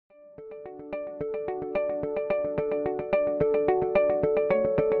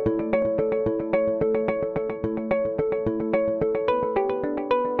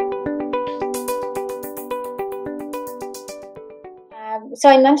So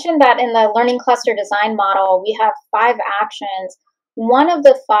I mentioned that in the learning cluster design model, we have 5 actions. One of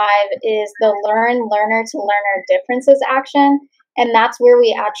the 5 is the learn learner to learner differences action. And that's where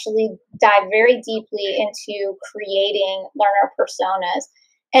we actually dive very deeply into creating learner personas.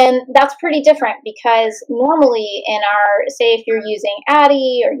 And that's pretty different because normally in our, say if you're using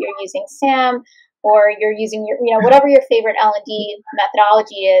Addie or you're using SAM or you're using your, whatever your favorite L&D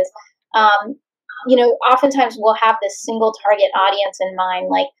methodology is, oftentimes we'll have this single target audience in mind,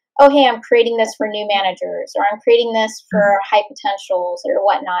 like, oh, hey, I'm creating this for new managers, or I'm creating this for high potentials or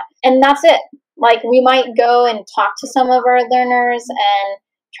whatnot. And that's it. Like, we might go and talk to some of our learners and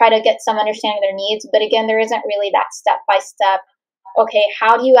try to get some understanding of their needs. But again, there isn't really that step-by-step, okay,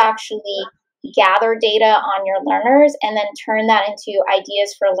 how do you actually gather data on your learners and then turn that into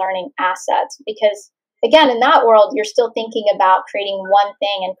ideas for learning assets? Because again, in that world, you're still thinking about creating one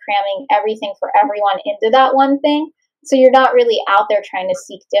thing and cramming everything for everyone into that one thing. So you're not really out there trying to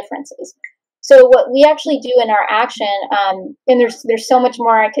seek differences. So what we actually do in our action, and there's so much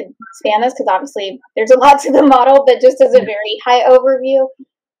more I could span this because obviously there's a lot to the model, but just as a very high overview,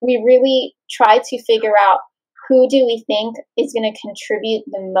 we really try to figure out who do we think is going to contribute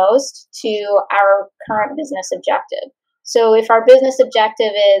the most to our current business objective. So if our business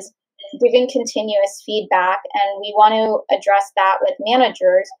objective is giving continuous feedback and we want to address that with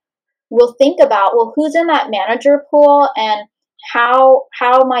managers, we'll think about, well, who's in that manager pool and how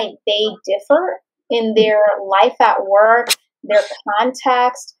might they differ in their life at work, their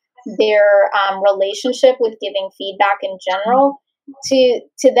context, their relationship with giving feedback in general, to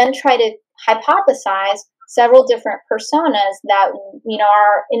then try to hypothesize several different personas that,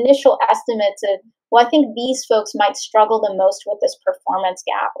 our initial estimates of, well, I think these folks might struggle the most with this performance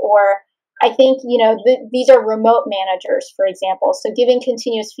gap, or I think, these are remote managers, for example. So giving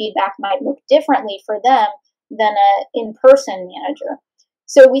continuous feedback might look differently for them than an in-person manager.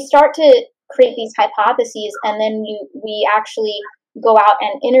 So we start to create these hypotheses, and then we actually go out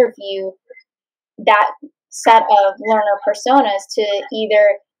and interview that set of learner personas to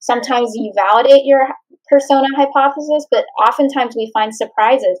either, sometimes you validate your persona hypothesis, but oftentimes we find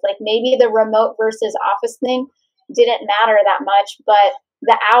surprises. Like maybe the remote versus office thing didn't matter that much, but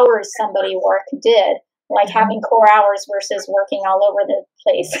the hours somebody worked did, like having core hours versus working all over the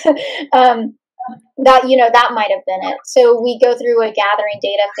place. That might have been it. So we go through a gathering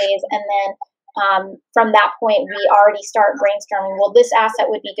data phase, and then from that point, we already start brainstorming, well, this asset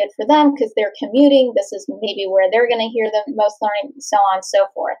would be good for them because they're commuting. This is maybe where they're going to hear the most learning, so on and so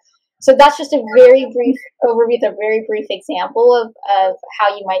forth. So that's just a very brief overview, a very brief example of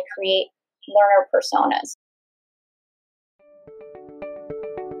how you might create learner personas.